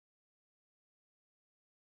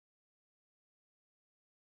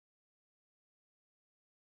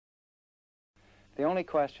The only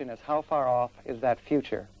question is how far off is that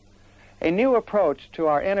future? A new approach to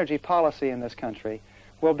our energy policy in this country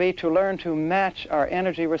will be to learn to match our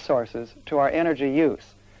energy resources to our energy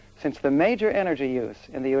use. Since the major energy use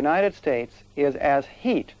in the United States is as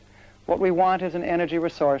heat, what we want is an energy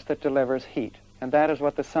resource that delivers heat. And that is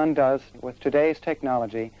what the sun does with today's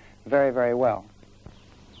technology very, very well.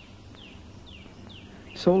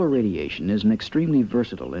 Solar radiation is an extremely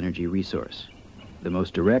versatile energy resource. The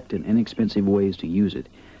most direct and inexpensive ways to use it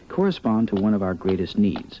correspond to one of our greatest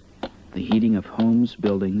needs, the heating of homes,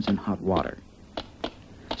 buildings, and hot water.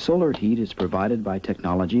 Solar heat is provided by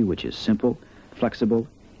technology which is simple, flexible,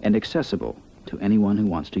 and accessible to anyone who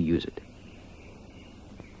wants to use it.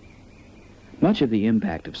 Much of the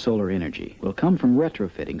impact of solar energy will come from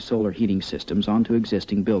retrofitting solar heating systems onto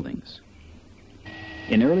existing buildings.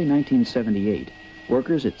 In early 1978,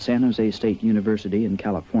 workers at San Jose State University in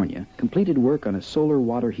California completed work on a solar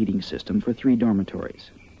water heating system for 3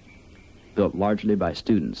 dormitories. Built largely by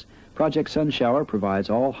students, Project Sunshower provides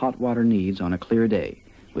all hot water needs on a clear day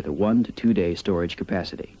with a 1 to 2 day storage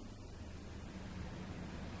capacity.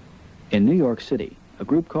 In New York City, a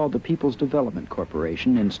group called the People's Development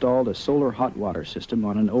Corporation installed a solar hot water system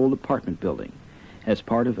on an old apartment building as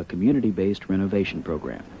part of a community-based renovation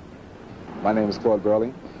program. My name is Claude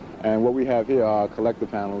Burley, and what we have here are collector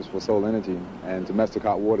panels for solar energy and domestic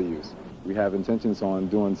hot water use. We have intentions on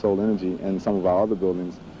doing solar energy in some of our other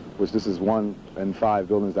buildings, which this is 1 in 5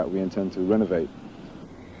 buildings that we intend to renovate.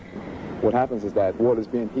 What happens is that water is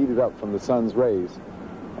being heated up from the sun's rays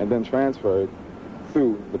and then transferred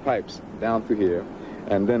through the pipes down through here,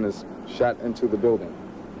 and then is shot into the building.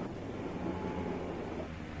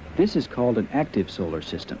 This is called an active solar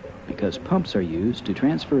system because pumps are used to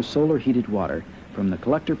transfer solar heated water from the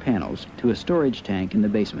collector panels to a storage tank in the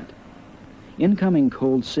basement. Incoming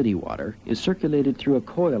cold city water is circulated through a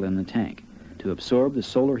coil in the tank to absorb the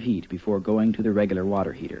solar heat before going to the regular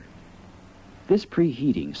water heater. This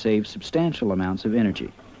preheating saves substantial amounts of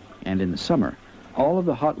energy, and in the summer, all of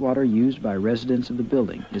the hot water used by residents of the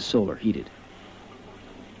building is solar heated.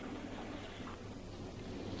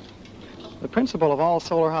 The principle of all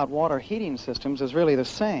solar hot water heating systems is really the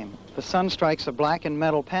same. The sun strikes a blackened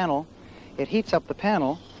metal panel, it heats up the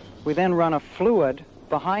panel, we then run a fluid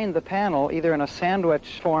behind the panel, either in a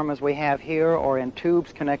sandwich form as we have here or in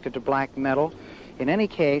tubes connected to black metal. In any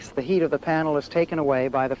case, the heat of the panel is taken away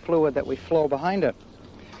by the fluid that we flow behind it.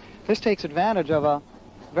 This takes advantage of a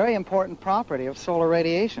very important property of solar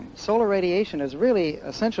radiation. Solar radiation is really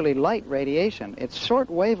essentially light radiation. It's short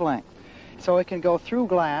wavelength, so it can go through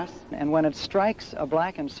glass, and when it strikes a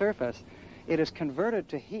blackened surface, it is converted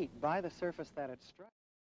to heat by the surface that it strikes.